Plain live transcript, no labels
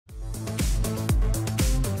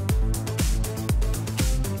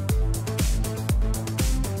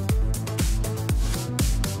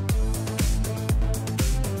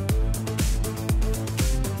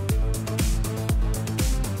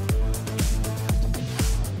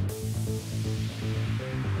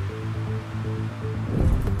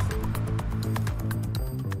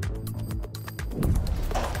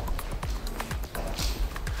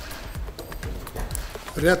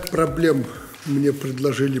Ряд проблем мне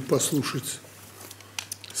предложили послушать,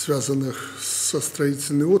 связанных со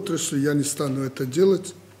строительной отраслью. Я не стану это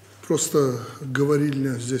делать. Просто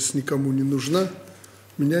говорильня здесь никому не нужна.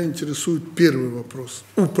 Меня интересует первый вопрос.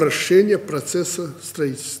 Упрощение процесса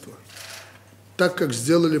строительства. Так, как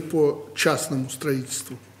сделали по частному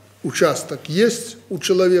строительству. Участок есть у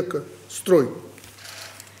человека, строй.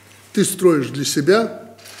 Ты строишь для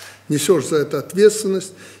себя, несешь за это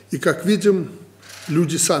ответственность. И, как видим,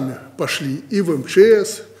 люди сами пошли и в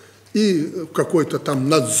МЧС, и в какой-то там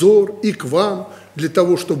надзор, и к вам, для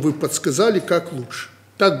того, чтобы вы подсказали, как лучше.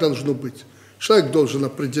 Так должно быть. Человек должен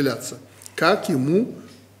определяться, как ему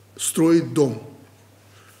строить дом.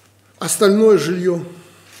 Остальное жилье,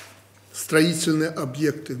 строительные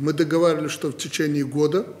объекты. Мы договаривались, что в течение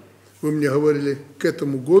года, вы мне говорили, к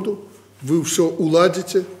этому году вы все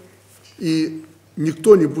уладите, и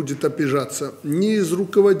никто не будет обижаться ни из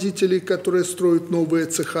руководителей, которые строят новые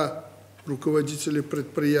цеха, руководители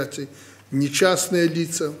предприятий, ни частные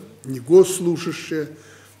лица, ни госслужащие,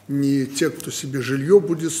 ни те, кто себе жилье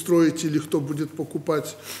будет строить или кто будет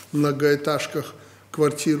покупать в многоэтажках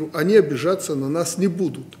квартиру. Они обижаться на нас не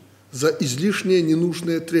будут за излишние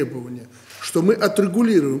ненужные требования, что мы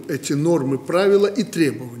отрегулируем эти нормы, правила и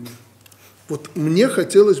требования. Вот мне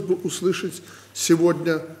хотелось бы услышать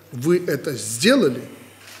сегодня, вы это сделали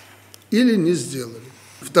или не сделали.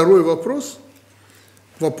 Второй вопрос.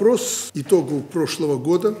 Вопрос итогов прошлого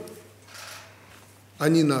года.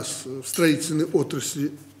 Они нас в строительной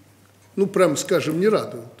отрасли, ну, прямо скажем, не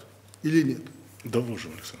радуют. Или нет?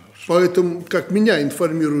 Доложим, Александр Лукашенко. Поэтому, как меня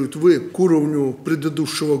информируют, вы к уровню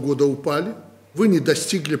предыдущего года упали. Вы не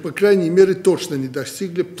достигли, по крайней мере, точно не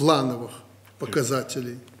достигли плановых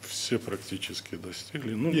показателей. Все практически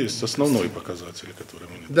достигли. Ну, есть основной показатель, который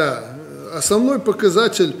мы не достигли. Да, основной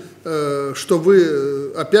показатель, что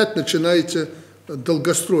вы опять начинаете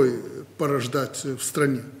долгострой порождать в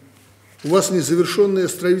стране. У вас незавершенные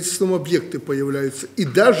строительством объекты появляются, и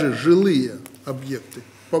даже жилые объекты.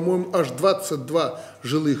 По-моему, аж 22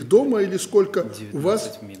 жилых дома или сколько 19 у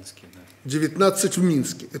вас? в Минске, да. 19 в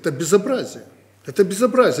Минске. Это безобразие. Это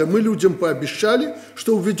безобразие. Мы людям пообещали,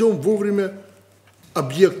 что введем вовремя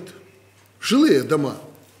объект, жилые дома,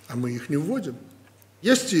 а мы их не вводим.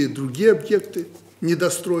 Есть и другие объекты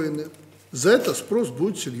недостроенные. За это спрос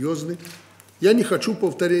будет серьезный. Я не хочу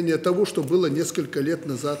повторения того, что было несколько лет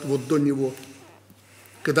назад, вот до него,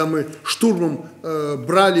 когда мы штурмом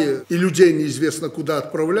брали и людей неизвестно куда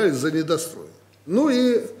отправляли за недострой. Ну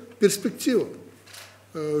и перспектива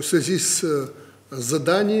в связи с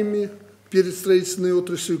заданиями перед строительной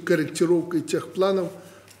отраслью, корректировкой тех планов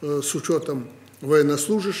с учетом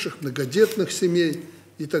военнослужащих, многодетных семей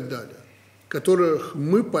и так далее, которых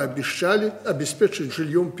мы пообещали обеспечить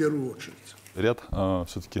жильем в первую очередь. Ряд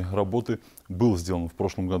все-таки работы был сделан в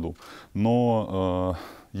прошлом году, но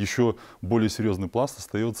еще более серьезный пласт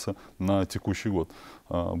остается на текущий год.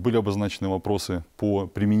 Были обозначены вопросы по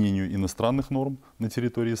применению иностранных норм на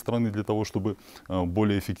территории страны для того, чтобы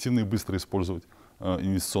более эффективно и быстро использовать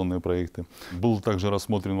инвестиционные проекты. Был также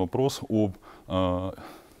рассмотрен вопрос об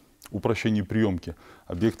упрощении приемки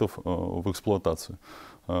объектов в эксплуатацию.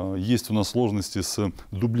 Есть у нас сложности с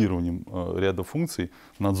дублированием ряда функций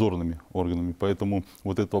надзорными органами, поэтому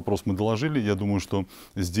вот этот вопрос мы доложили. Я думаю, что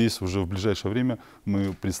здесь уже в ближайшее время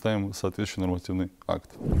мы представим соответствующий нормативный акт.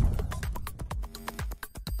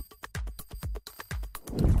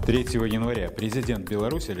 3 января президент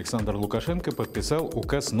Беларуси Александр Лукашенко подписал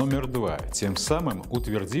указ номер 2, тем самым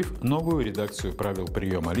утвердив новую редакцию правил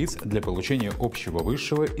приема лиц для получения общего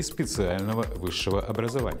высшего и специального высшего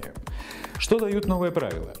образования. Что дают новые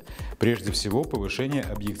правила? Прежде всего, повышение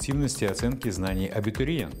объективности оценки знаний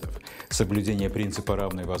абитуриентов, соблюдение принципа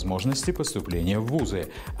равной возможности поступления в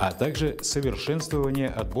вузы, а также совершенствование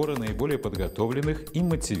отбора наиболее подготовленных и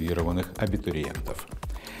мотивированных абитуриентов.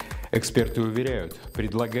 Эксперты уверяют,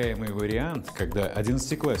 предлагаемый вариант, когда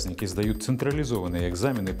 11-классники сдают централизованные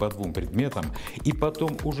экзамены по 2 предметам и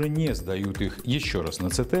потом уже не сдают их еще раз на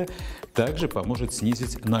ЦТ, также поможет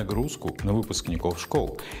снизить нагрузку на выпускников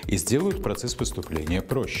школ и сделают процесс поступления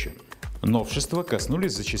проще. Новшества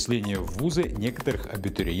коснулись зачисления в вузы некоторых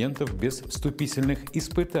абитуриентов без вступительных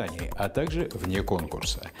испытаний, а также вне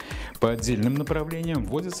конкурса. По отдельным направлениям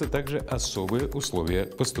вводятся также особые условия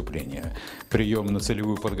поступления. Прием на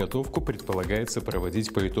целевую подготовку предполагается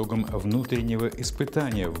проводить по итогам внутреннего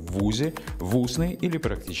испытания в вузе в устной или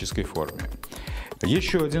практической форме.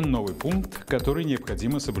 Еще один новый пункт, который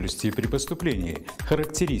необходимо соблюсти при поступлении –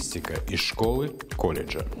 характеристика из школы,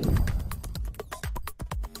 колледжа.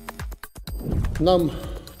 Нам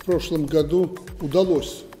в прошлом году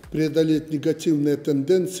удалось преодолеть негативные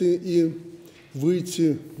тенденции и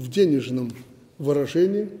выйти в денежном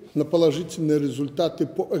выражении на положительные результаты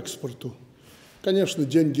по экспорту. Конечно,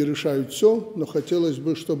 деньги решают все, но хотелось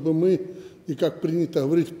бы, чтобы мы, и как принято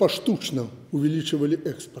говорить, поштучно увеличивали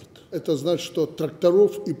экспорт. Это значит, что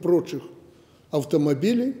тракторов и прочих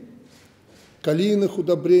автомобилей, калийных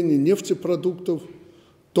удобрений, нефтепродуктов,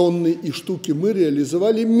 тонны и штуки мы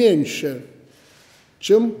реализовали меньше,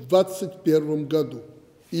 чем в 2021 году.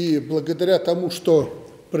 И благодаря тому, что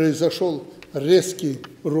произошел резкий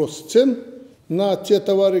рост цен на те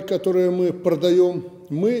товары, которые мы продаем,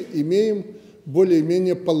 мы имеем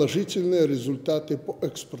более-менее положительные результаты по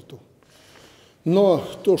экспорту. Но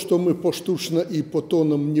то, что мы поштучно и по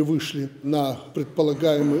тоннам не вышли на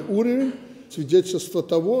предполагаемый уровень, свидетельство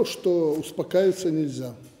того, что успокаиваться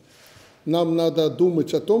нельзя. Нам надо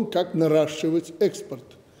думать о том, как наращивать экспорт.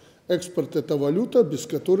 Экспорт – это валюта, без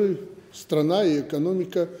которой страна и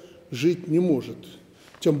экономика жить не может.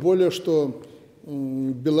 Тем более, что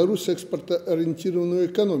Беларусь экспортоориентированную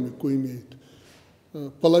экономику имеет.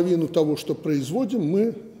 Половину того, что производим,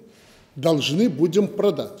 мы должны будем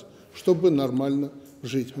продать, чтобы нормально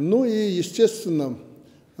жить. Ну и, естественно,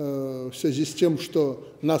 в связи с тем, что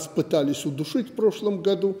нас пытались удушить в прошлом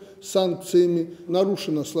году санкциями,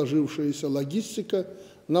 нарушена сложившаяся логистика,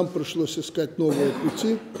 нам пришлось искать новые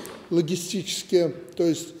пути логистические, то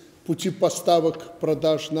есть пути поставок,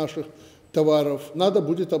 продаж наших товаров. Надо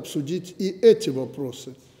будет обсудить и эти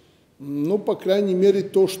вопросы. Ну, по крайней мере,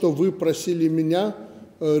 то, что вы просили меня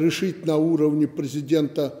решить на уровне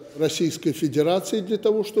президента Российской Федерации для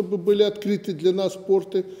того, чтобы были открыты для нас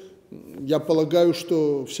порты, я полагаю,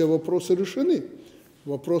 что все вопросы решены.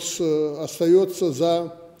 Вопрос остается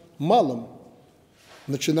за малым.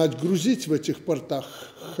 Начинать грузить в этих портах,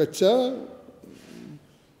 хотя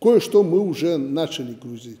кое-что мы уже начали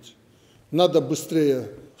грузить. Надо быстрее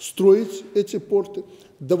строить эти порты,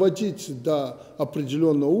 доводить до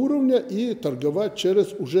определенного уровня и торговать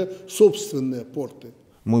через уже собственные порты.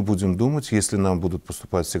 Мы будем думать, если нам будут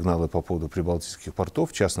поступать сигналы по поводу прибалтийских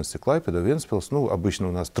портов, в частности Клайпеда, Вентспилс, ну, обычно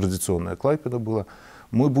у нас традиционная Клайпеда была,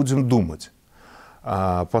 мы будем думать.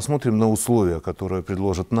 Посмотрим на условия, которые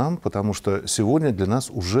предложат нам, потому что сегодня для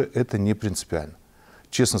нас уже это не принципиально.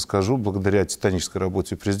 Честно скажу, благодаря титанической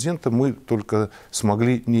работе президента мы только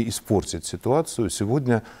смогли не испортить ситуацию.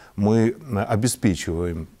 Сегодня мы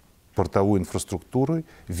обеспечиваем портовой инфраструктурой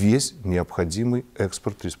весь необходимый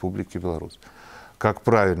экспорт Республики Беларусь. Как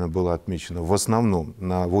правильно было отмечено, в основном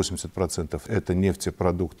на 80% это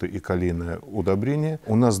нефтепродукты и калийное удобрение.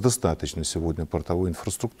 У нас достаточно сегодня портовой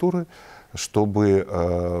инфраструктуры, чтобы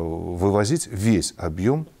вывозить весь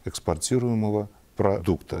объем экспортируемого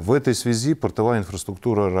продукта. В этой связи портовая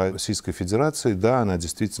инфраструктура Российской Федерации, да, она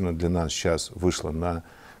действительно для нас сейчас вышла на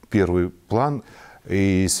первый план.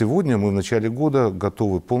 И сегодня мы в начале года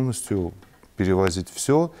готовы полностью перевозить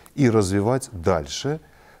все и развивать дальше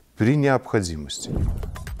при необходимости.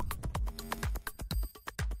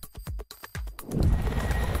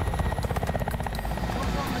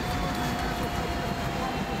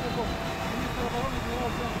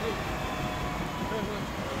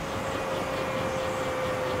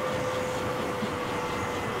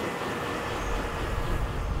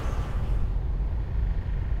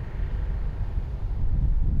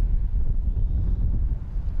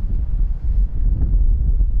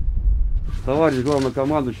 Товарищ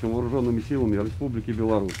главнокомандующий вооруженными силами Республики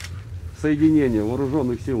Беларусь. Соединение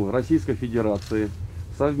вооруженных сил Российской Федерации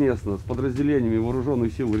совместно с подразделениями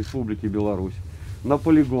вооруженных сил Республики Беларусь на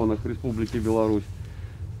полигонах Республики Беларусь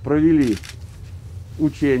провели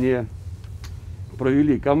учения,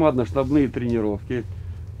 провели командно-штабные тренировки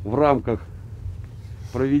в рамках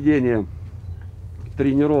проведения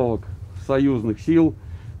тренировок союзных сил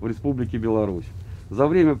в Республике Беларусь. За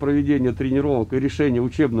время проведения тренировок и решения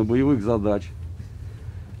учебно-боевых задач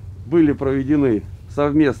были проведены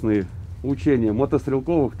совместные учения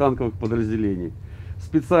мотострелковых танковых подразделений,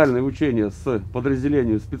 специальные учения с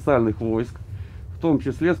подразделением специальных войск, в том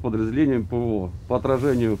числе с подразделением ПВО по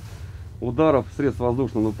отражению ударов средств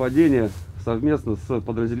воздушного нападения совместно с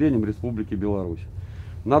подразделением Республики Беларусь.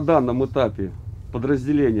 На данном этапе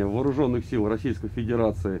подразделения вооруженных сил Российской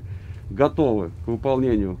Федерации готовы к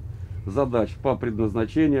выполнению задач по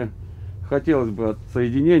предназначению. Хотелось бы от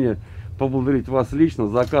соединения поблагодарить вас лично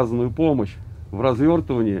за оказанную помощь в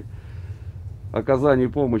развертывании, оказании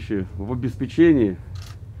помощи в обеспечении,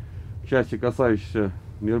 в части касающейся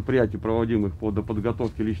мероприятий, проводимых по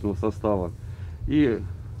подготовке личного состава, и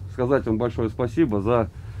сказать вам большое спасибо за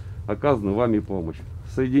оказанную вами помощь.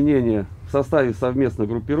 Соединение в составе совместной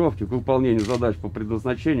группировки к выполнению задач по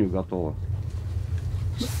предназначению готово.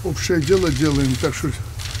 Общее дело делаем, так что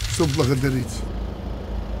благодарить.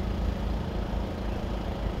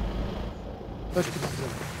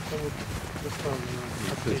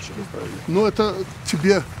 Ну, это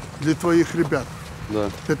тебе, для твоих ребят. Да.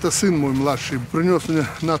 Это сын мой младший принес мне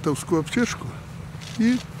натовскую аптечку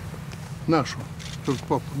и нашу. Говорит,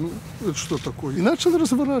 папа, ну это что такое? И начал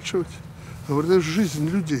разворачивать. Говорит, это жизнь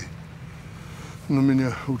людей. Но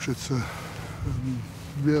меня учится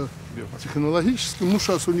биотехнологическим. Ну,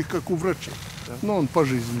 сейчас у них как у врачей. Но он по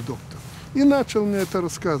жизни доктор. И начал мне это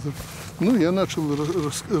рассказывать. Ну, я начал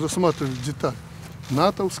рассматривать детали.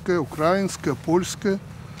 Натовская, украинская, польская,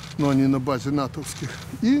 но они на базе натовских.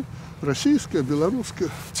 И российская, белорусская,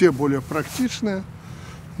 те более практичные.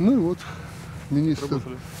 Ну и вот министр,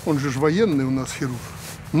 он же военный у нас хирург.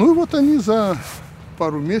 Ну и вот они за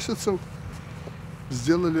пару месяцев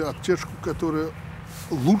сделали аптечку, которая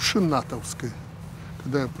лучше натовской.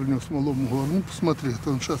 Когда я принес малому, говорю, ну посмотри,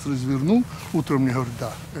 это он сейчас развернул, утром мне говорит,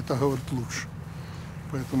 да, это, говорит, лучше.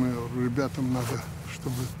 Поэтому я говорю, ребятам надо,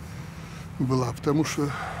 чтобы была, потому что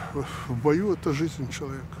в бою это жизнь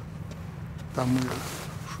человека. Там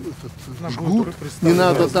этот жгут, не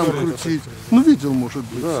надо там крутить. Ну, видел, может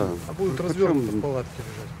быть. Да. А будут развернуты в палатке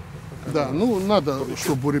лежать. Да, ну, надо,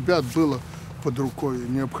 чтобы у ребят было под рукой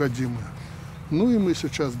необходимое. Ну, и мы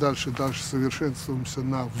сейчас дальше совершенствуемся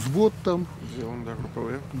на взвод там. Сделаем, да,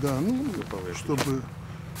 групповые. Да, ну, чтобы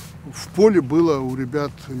в поле было у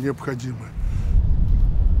ребят необходимое.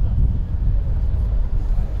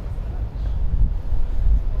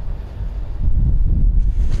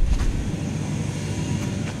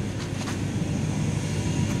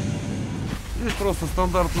 Здесь просто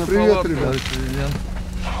стандартная Привет, палатка. ребят.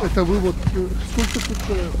 Это вы вот, сколько тут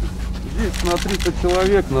человек? Здесь на 30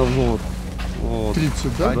 человек на взвод. Вот.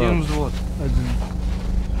 30, да? Один взвод.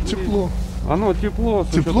 Один. Тепло. Оно тепло, с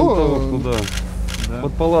учетом Тепло, того, что да.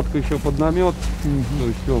 Под палатку еще под намет, то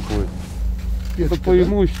есть теплый. Печка, Это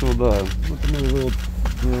преимущество, да. Вот мы уже вот,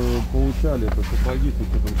 получали это сапоги с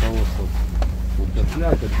учетом того, что вот сейчас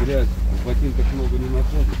слякоть, грязь, в ботинках много не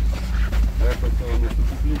находится. А это все оно с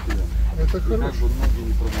утеплителя. Это Как хорошо. бы ноги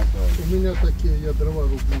не промокают. У меня такие, я дрова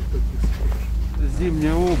рублю такие.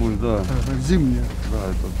 Зимняя обувь, да. Ага, зимняя. Да,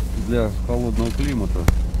 это для холодного климата.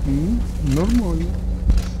 Нормально.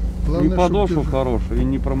 Главное, И подошва чтобы хорошая, и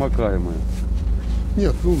непромокаемая.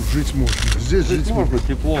 Нет, ну жить можно. Здесь Жить жить можно,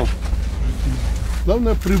 тепло.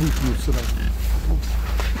 Главное привыкнуть сразу.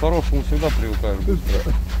 К хорошему всегда привыкаешь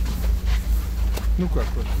быстро. Ну как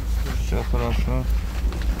вот? Все хорошо.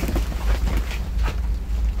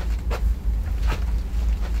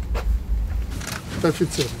 Это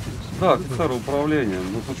офицер. Да, офицеры управления.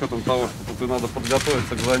 Но с учетом того, что тут и надо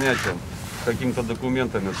подготовиться к занятиям, с какими-то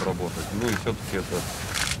документами отработать. Ну и все-таки это...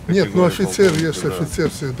 Нет, ну офицер полковника, есть, да. офицер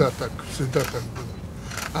всегда так было.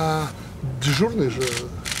 А дежурный же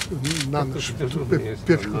на ночь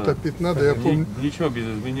печку да. топить надо, я помню. Ничего без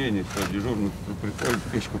изменений, все, дежурный приходит,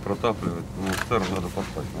 печку протапливает, но офицеру надо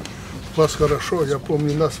поспать. Вас хорошо, я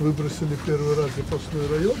помню, нас выбросили первый раз в запасной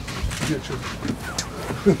район вечером.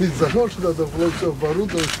 Из-за ночи надо было все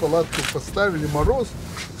оборудовать, палатку поставили, мороз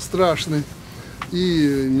страшный.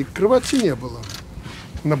 И ни кровати не было.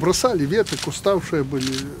 Набросали веток, уставшие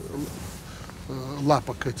были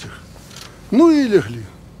лапок этих. Ну и легли.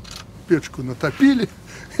 Печку натопили.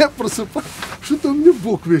 Я просыпаюсь, что-то у меня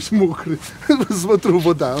бок весь мокрый. Смотрю,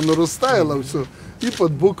 вода, оно растаяло все, и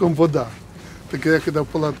под боком вода. Так я когда в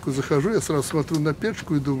палатку захожу, я сразу смотрю на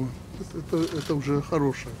печку и думаю, это уже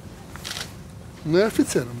хорошее. Ну и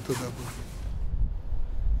офицером тогда был.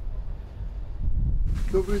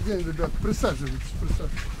 Добрый день, ребят. Присаживайтесь,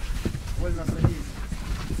 присаживайтесь.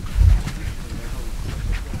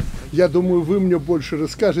 Я думаю, вы мне больше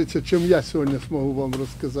расскажете, чем я сегодня смогу вам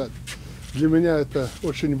рассказать. Для меня это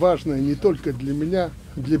очень важно, и не только для меня,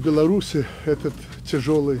 для Беларуси этот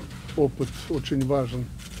тяжелый опыт очень важен.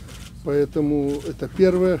 Поэтому это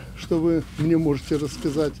первое, что вы мне можете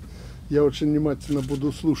рассказать. Я очень внимательно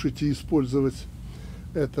буду слушать и использовать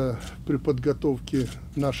это при подготовке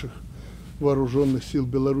наших вооруженных сил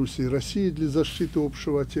Беларуси и России для защиты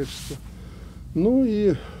общего Отечества. Ну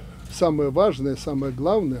и самое важное, самое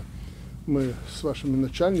главное, мы с вашими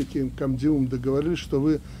начальниками, комдивом договорились, что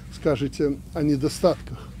вы скажете о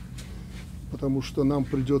недостатках, потому что нам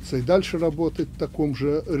придется и дальше работать в таком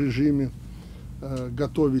же режиме,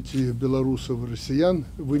 готовить и белорусов, и россиян.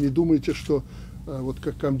 Вы не думаете, что вот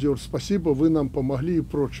как комдив, спасибо, вы нам помогли и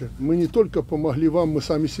прочее. Мы не только помогли вам, мы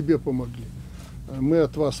сами себе помогли. Мы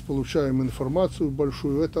от вас получаем информацию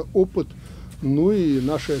большую, это опыт. Ну и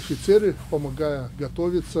наши офицеры, помогая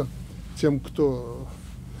готовиться тем, кто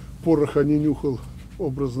пороха не нюхал,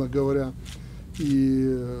 образно говоря,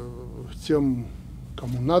 и тем,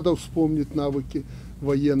 кому надо вспомнить навыки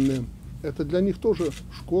военные, это для них тоже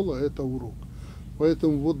школа, это урок.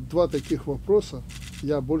 Поэтому вот два таких вопроса.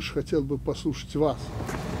 Я больше хотел бы послушать вас.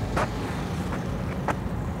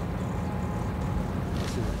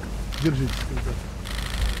 Держите.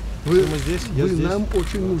 Вы нам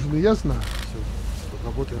очень нужны, я знаю.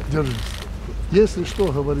 Держите. Если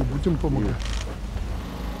что, говорит, будем помогать.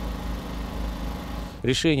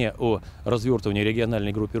 Решение о развертывании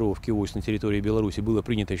региональной группировки войск на территории Беларуси было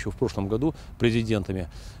принято еще в прошлом году президентами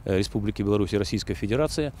Республики Беларусь и Российской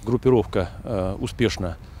Федерации. Группировка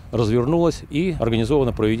успешно развернулась и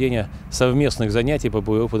организовано проведение совместных занятий по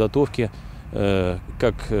боевой подготовке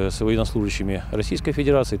как с военнослужащими Российской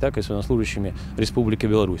Федерации, так и с военнослужащими Республики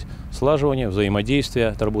Беларусь. Слаживание, взаимодействие,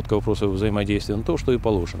 отработка вопросов взаимодействия, то, что и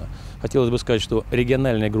положено. Хотелось бы сказать, что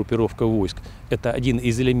региональная группировка войск – это один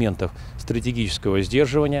из элементов стратегического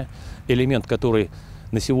сдерживания, элемент, который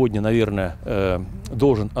на сегодня, наверное,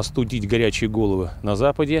 должен остудить горячие головы на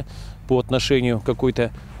Западе по отношению к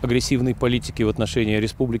какой-то агрессивной политике в отношении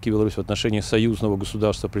Республики Беларусь, в отношении союзного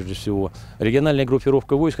государства прежде всего. Региональная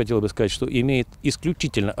группировка войск, хотел бы сказать, что имеет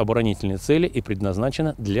исключительно оборонительные цели и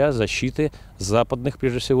предназначена для защиты западных,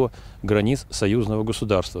 прежде всего, границ союзного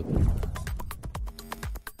государства.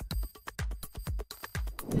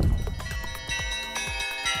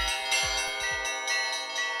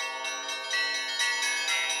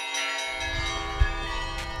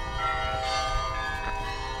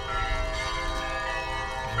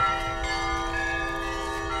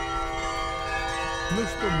 Ну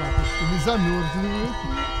что, матушка, не замерзли вы?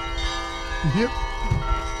 Нет?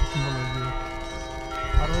 Молодец.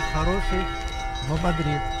 Хороший, но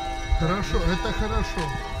бодрит. Хорошо, это хорошо.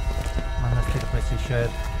 Монастырь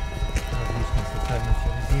посещает различные социальные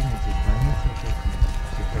учреждения, здесь больницы,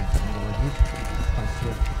 потихоньку молодежь,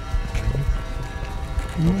 концерт, больницы.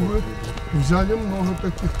 Ну, вы взяли много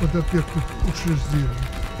таких под опеку учреждений,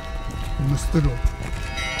 монастырев.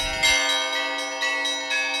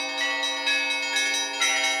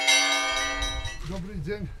 Добрый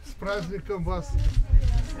день, с праздником вас!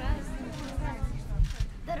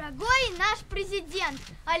 Дорогой наш президент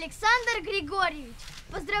Александр Григорьевич,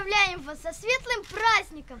 поздравляем вас со светлым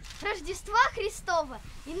праздником Рождества Христова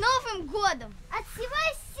и Новым годом! От всего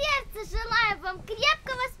сердца желаю вам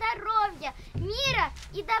крепкого здоровья, мира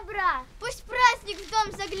и добра! Пусть праздник в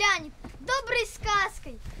дом заглянет доброй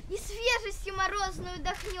сказкой, и свежестью морозную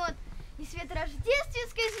дохнет, и свет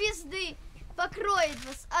рождественской звезды покроет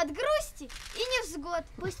вас от грусти и невзгод.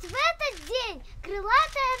 Пусть в этот день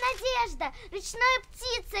крылатая надежда речной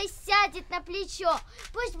птицей сядет на плечо.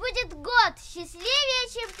 Пусть будет год счастливее,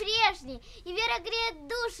 чем прежний, и вера греет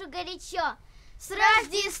душу горячо. С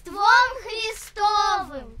Рождеством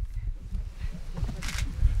Христовым!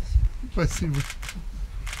 Спасибо.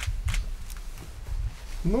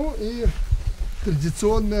 Ну и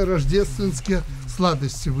традиционные рождественские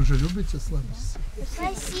сладости. Вы же любите сладости?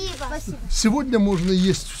 Спасибо. Сегодня можно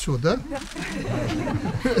есть все, да?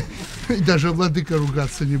 И даже владыка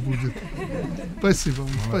ругаться не будет. Спасибо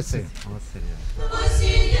вам. Спасибо.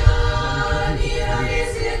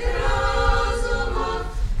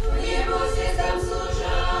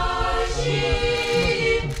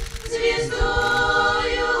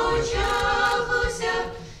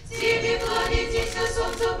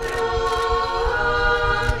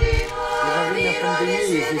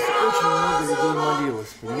 Здесь очень много людей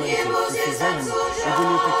молилось, понимаете, с присязанием, и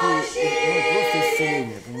были такие, просто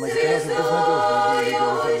исцеления, понимаете, когда уже безнадежные были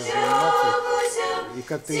люди в реанимации, и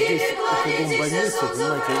как-то здесь кругом больницы,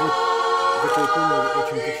 понимаете, вот в этой иконе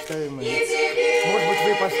очень почитаемые. Может быть,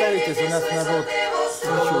 вы поставите за нас народ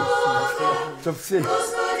свечу, чтобы все...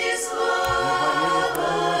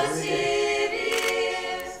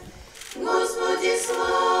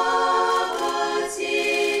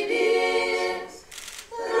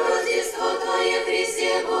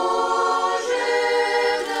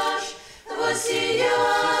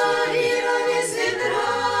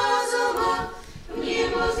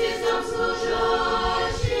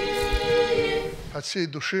 От всей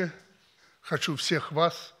души хочу всех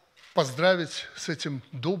вас поздравить с этим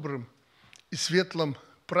добрым и светлым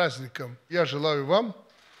праздником. Я желаю вам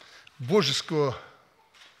божеского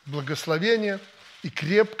благословения и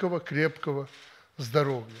крепкого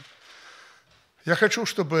здоровья. Я хочу,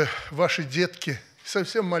 чтобы ваши детки,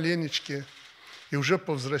 совсем маленечки и уже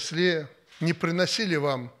повзрослее, не приносили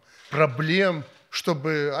вам проблем,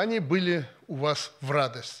 чтобы они были у вас в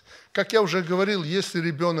радость. Как я уже говорил, если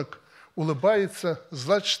ребенок улыбается,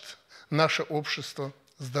 значит, наше общество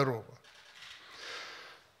здорово.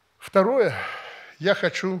 Второе, я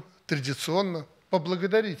хочу традиционно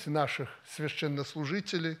поблагодарить наших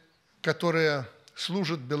священнослужителей, которые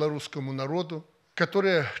служат белорусскому народу,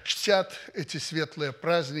 которые чтят эти светлые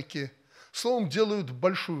праздники Словом, делают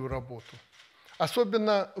большую работу.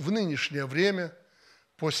 Особенно в нынешнее время,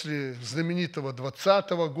 после знаменитого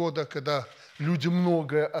 2020 года, когда люди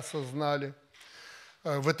многое осознали.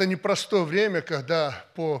 В это непростое время, когда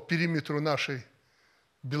по периметру нашей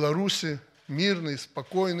Беларуси мирный,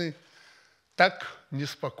 спокойный, так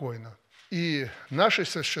неспокойно. И наши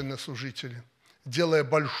священнослужители, делая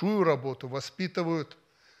большую работу, воспитывают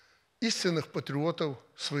истинных патриотов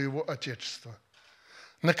своего Отечества.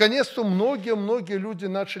 Наконец-то многие люди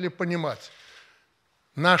начали понимать,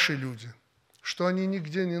 наши люди, что они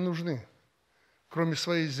нигде не нужны, кроме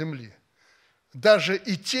своей земли. Даже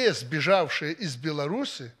и те, сбежавшие из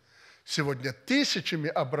Беларуси, сегодня тысячами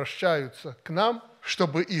обращаются к нам,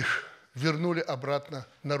 чтобы их вернули обратно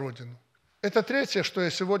на родину. Это третье, что я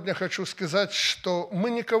сегодня хочу сказать, что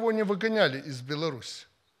мы никого не выгоняли из Беларуси.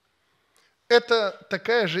 Это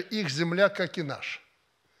такая же их земля, как и наша.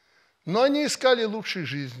 Но они искали лучшей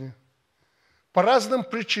жизни. По разным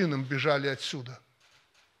причинам бежали отсюда.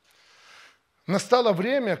 Настало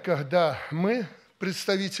время, когда мы,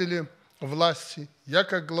 представители власти, я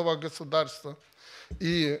как глава государства,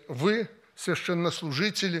 и вы,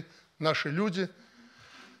 священнослужители, наши люди,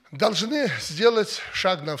 должны сделать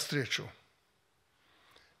шаг навстречу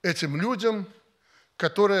этим людям,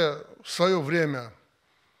 которые в свое время,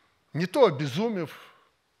 не то обезумев,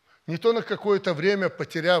 не то на какое-то время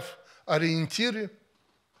потеряв ориентиры,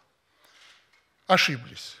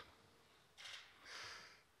 ошиблись.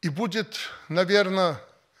 И будет, наверное,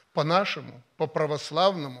 по-нашему,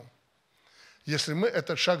 по-православному, если мы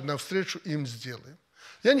этот шаг навстречу им сделаем.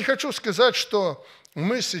 Я не хочу сказать, что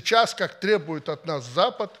мы сейчас, как требует от нас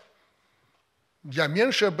Запад, я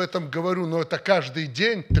меньше об этом говорю, но это каждый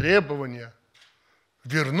день требования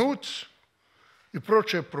вернуть и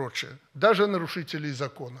прочее, даже нарушителей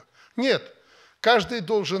закона. Нет, каждый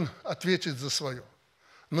должен ответить за свое.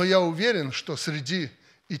 Но я уверен, что среди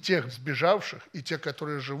и тех сбежавших, и тех,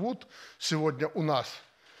 которые живут сегодня у нас,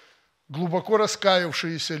 глубоко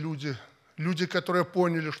раскаявшиеся люди, люди, которые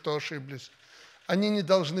поняли, что ошиблись, они не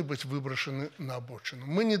должны быть выброшены на обочину.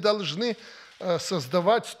 Мы не должны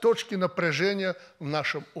создавать точки напряжения в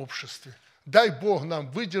нашем обществе. Дай Бог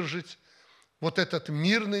нам выдержать вот этот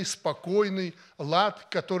мирный, спокойный лад,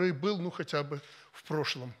 который был, хотя бы в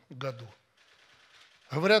прошлом году.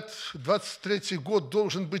 Говорят, 23-й год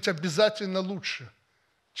должен быть обязательно лучше.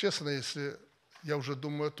 Честно, если я уже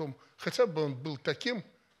думаю о том, хотя бы он был таким,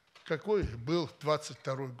 какой был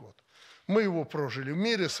 22-й год. Мы его прожили в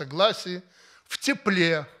мире, согласии, в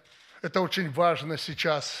тепле. Это очень важно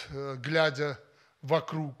сейчас, глядя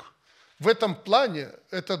вокруг. В этом плане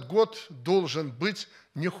этот год должен быть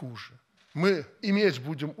не хуже. Мы иметь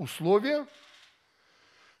будем условия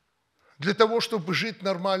для того, чтобы жить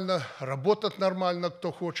нормально, работать нормально,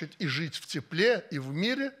 кто хочет, и жить в тепле и в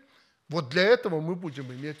мире. Вот для этого мы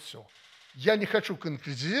будем иметь все. Я не хочу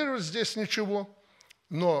конкретизировать здесь ничего,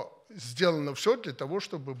 но сделано все для того,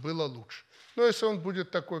 чтобы было лучше. Но если он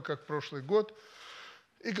будет такой, как прошлый год,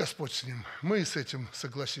 и Господь с ним, мы и с этим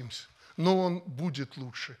согласимся. Но он будет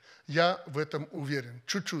лучше. Я в этом уверен.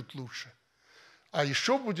 Чуть-чуть лучше. А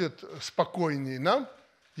еще будет спокойнее нам,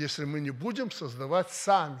 если мы не будем создавать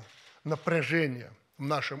сами напряжение в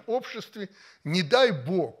нашем обществе. Не дай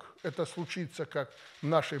Бог это случится, как в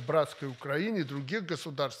нашей братской Украине и других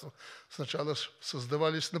государствах. Сначала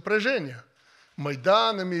создавались напряжения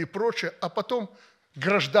майданами и прочее, а потом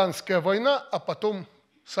гражданская война, а потом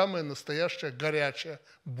самая настоящая горячая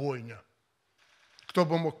бойня. Кто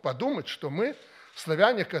бы мог подумать, что мы,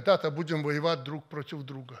 славяне, когда-то будем воевать друг против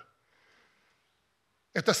друга.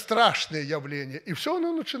 Это страшное явление, и все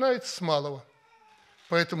оно начинается с малого.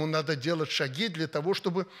 Поэтому надо делать шаги для того,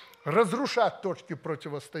 чтобы разрушать точки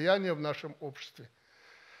противостояния в нашем обществе.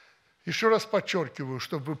 Еще раз подчеркиваю,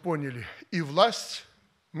 чтобы вы поняли, и власть,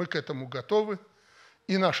 мы к этому готовы,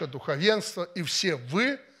 и наше духовенство, и все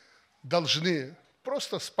вы должны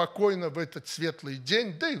просто спокойно в этот светлый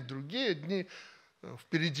день, да и в другие дни,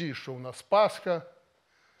 впереди еще у нас Пасха,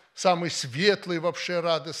 самый светлый вообще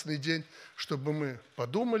радостный день, чтобы мы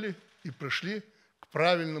подумали и пришли к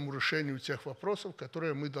правильному решению тех вопросов,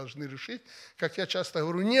 которые мы должны решить, как я часто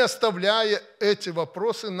говорю, не оставляя эти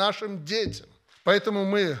вопросы нашим детям. Поэтому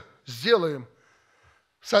мы сделаем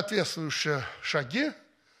соответствующие шаги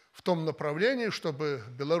в том направлении, чтобы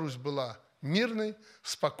Беларусь была мирной,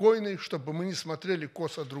 спокойной, чтобы мы не смотрели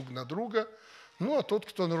косо друг на друга. Ну, а тот,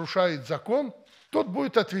 кто нарушает закон, тот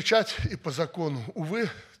будет отвечать и по закону. Увы,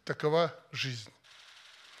 такова жизнь.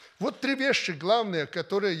 Вот три вещи главные,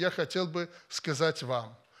 которые я хотел бы сказать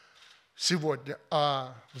вам сегодня.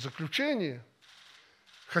 А в заключении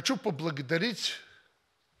хочу поблагодарить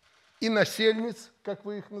и насельниц, как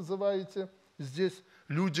вы их называете здесь,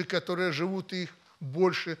 люди, которые живут, их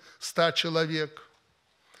больше 100 человек,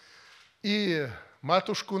 и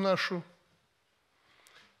матушку нашу,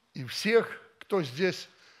 и всех, кто здесь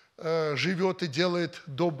живет и делает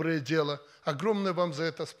доброе дело. Огромное вам за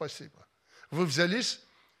это спасибо. Вы взялись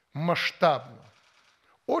масштабно,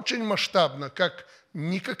 очень масштабно, как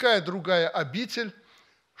никакая другая обитель,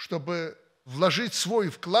 чтобы вложить свой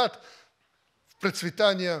вклад в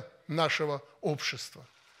процветание нашего общества.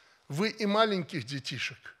 Вы и маленьких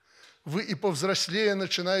детишек, вы и повзрослее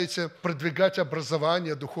начинаете продвигать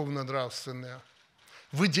образование духовно-нравственное.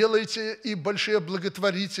 Вы делаете и большие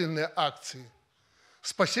благотворительные акции.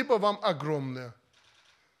 Спасибо вам огромное.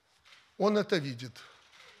 Он это видит.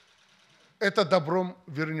 Это добром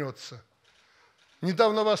вернется.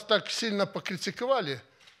 Недавно вас так сильно покритиковали,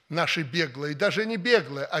 наши беглые, и даже не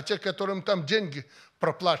беглые, а те, которым там деньги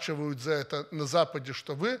проплачивают за это на Западе,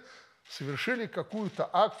 что вы совершили какую-то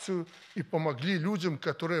акцию и помогли людям,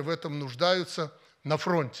 которые в этом нуждаются на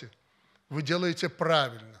фронте. Вы делаете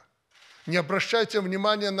правильно. Не обращайте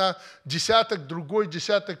внимания на другой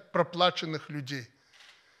десяток проплаченных людей.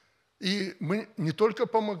 И мы не только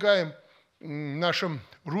помогаем нашим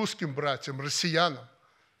русским братьям, россиянам.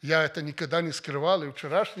 Я это никогда не скрывал, и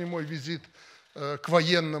вчерашний мой визит к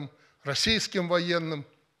военным, российским военным,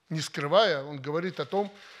 не скрывая, он говорит о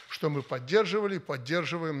том, что мы поддерживали и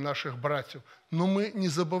поддерживаем наших братьев. Но мы не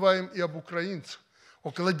забываем и об украинцах.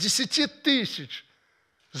 Около 10 тысяч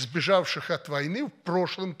сбежавших от войны в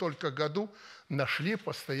прошлом только году нашли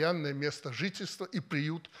постоянное место жительства и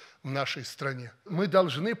приют в нашей стране. Мы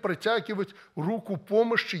должны протягивать руку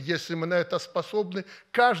помощи, если мы на это способны,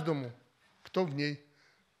 каждому, кто в ней,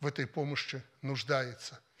 в этой помощи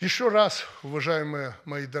нуждается. Еще раз, уважаемые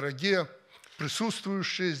мои дорогие,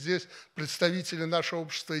 присутствующие здесь, представители нашего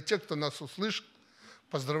общества и те, кто нас услышит,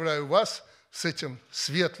 поздравляю вас с этим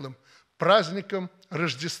светлым праздником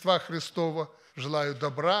Рождества Христова. Желаю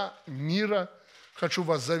добра, мира. Хочу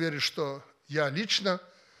вас заверить, что я лично,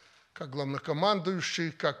 как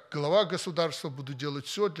главнокомандующий, как глава государства, буду делать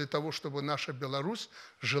все для того, чтобы наша Беларусь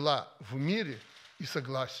жила в мире и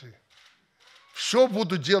согласии. Все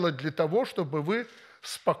буду делать для того, чтобы вы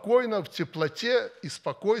спокойно, в теплоте и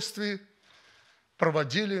спокойствии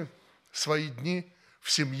проводили свои дни в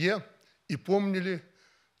семье и помнили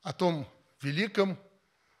о том великом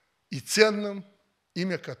и ценном,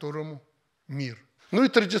 имя которому мир. Ну и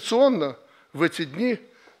традиционно в эти дни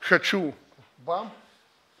хочу вам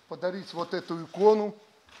подарить вот эту икону.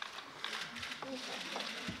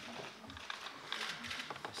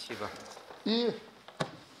 Спасибо. И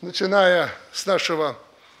начиная с нашего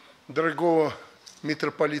дорогого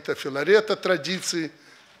митрополита Филарета традиции,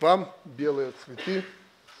 вам белые цветы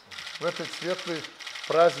в этот светлый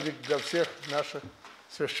праздник для всех наших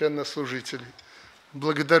священнослужителей.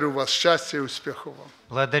 Благодарю вас, счастья и успехов вам.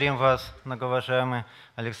 Благодарим вас, многоуважаемый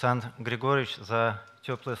Александр Григорьевич, за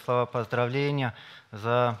теплые слова поздравления,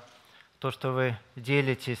 за то, что вы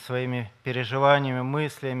делитесь своими переживаниями,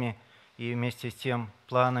 мыслями и вместе с тем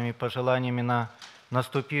планами, пожеланиями на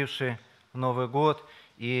наступивший Новый год.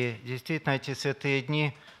 И действительно, эти святые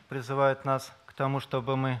дни призывают нас к тому,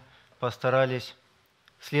 чтобы мы постарались,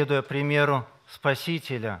 следуя примеру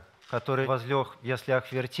Спасителя, который возлег в яслях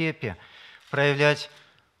в вертепе, проявлять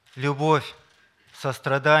любовь,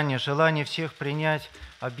 сострадание, желание всех принять,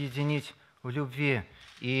 объединить в любви.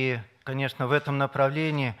 И, конечно, в этом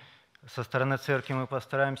направлении со стороны церкви мы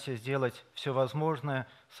постараемся сделать все возможное,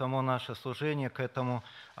 само наше служение к этому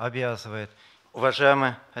обязывает.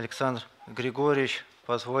 Уважаемый Александр Григорьевич,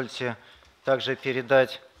 позвольте также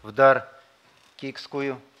передать в дар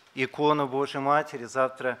киевскую икону Божьей Матери.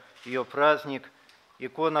 Завтра ее праздник.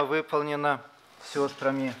 Икона выполнена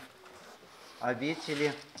сестрами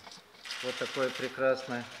обители. Вот такое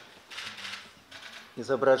прекрасное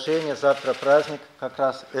изображение. Завтра праздник как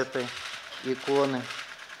раз этой иконы.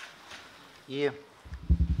 И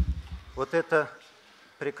вот эта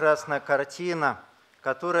прекрасная картина,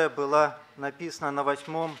 которая была написана на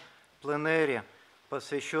 8-м пленэре,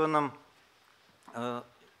 посвященном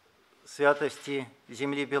святости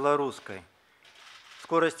земли белорусской. В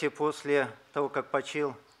скорости после того, как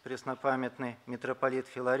почил преснопамятный митрополит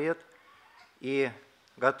Филарет, и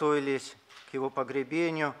готовились к его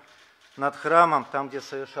погребению, над храмом, там, где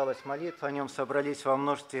совершалась молитва, о нем собрались во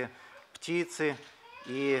множестве птицы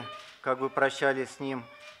и как бы прощались с ним.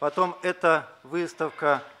 Потом эта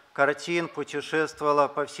выставка картин путешествовала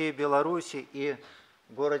по всей Беларуси, и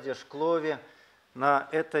в городе Шклове на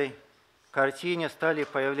этой картине стали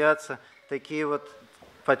появляться такие вот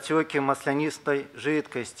подтеки маслянистой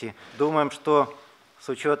жидкости. Думаем, что с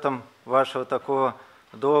учетом вашего такого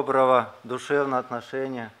доброго, душевного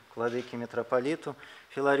отношения к владыке митрополиту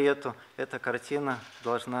Филарету. Эта картина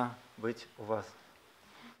должна быть у вас.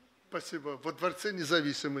 Спасибо. Во Дворце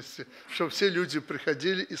независимости, чтобы все люди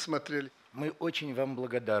приходили и смотрели. Мы очень вам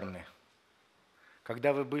благодарны.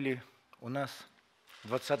 Когда вы были у нас в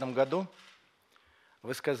 2020 году,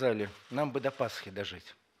 вы сказали, нам бы до Пасхи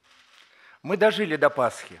дожить. Мы дожили до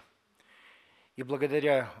Пасхи. И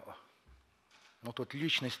благодаря, ну тут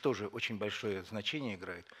личность тоже очень большое значение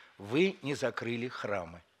играет, вы не закрыли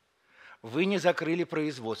храмы, вы не закрыли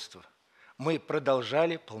производство. Мы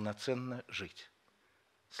продолжали полноценно жить.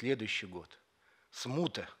 Следующий год.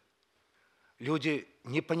 Смута. Люди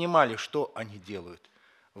не понимали, что они делают.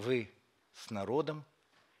 Вы с народом,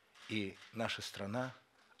 и наша страна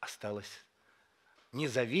осталась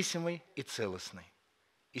независимой и целостной.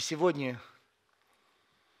 И сегодня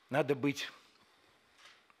надо быть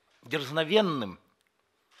дерзновенным,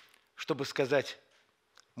 чтобы сказать,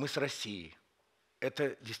 мы с Россией.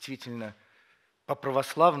 Это действительно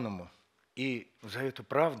по-православному, и за эту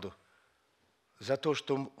правду, за то,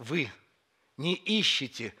 что вы не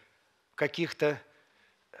ищете каких-то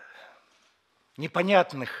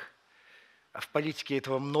непонятных, а в политике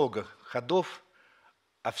этого много ходов,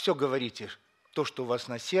 а все говорите то, что у вас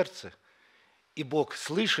на сердце, и Бог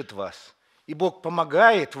слышит вас, и Бог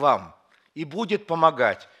помогает вам, и будет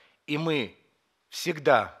помогать, и мы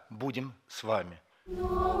всегда будем с вами.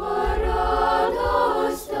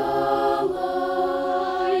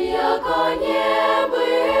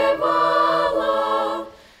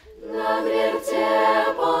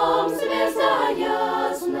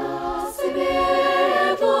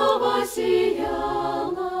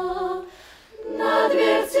 Над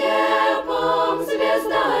вертепом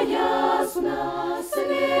звезда ясна,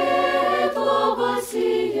 светлого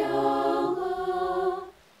сияла.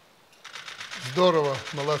 Здорово,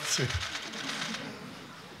 молодцы.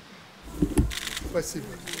 Спасибо,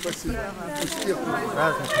 спасибо. Успехов.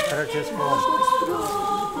 Праздничным Рождеством.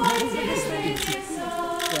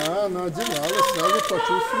 Да, она одевалась, сразу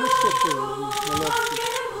почувствовала, что молодцы.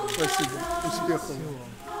 Спасибо. Успехов.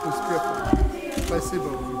 Успехов. Спасибо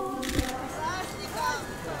вам.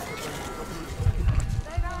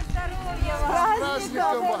 С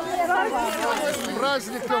праздником вас! С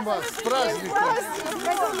праздником вас! С праздником!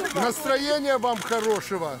 Настроения вам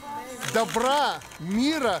хорошего! Добра,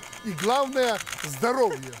 мира и, главное,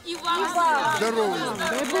 здоровья. И вам здоровья.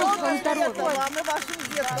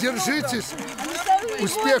 Держитесь.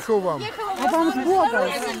 Успехов вам. А вам с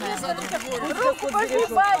Богом. Руку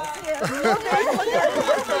пожимайте.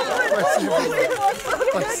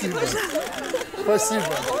 Спасибо. Спасибо.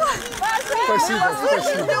 Спасибо.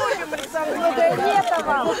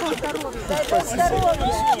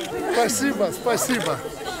 Спасибо. Спасибо.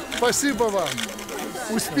 Спасибо вам.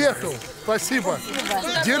 Успехов. Спасибо.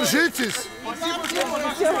 Держитесь.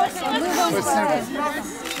 Спасибо.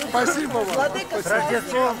 Спасибо вам. С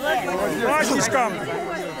Рождеством. Батюшкам!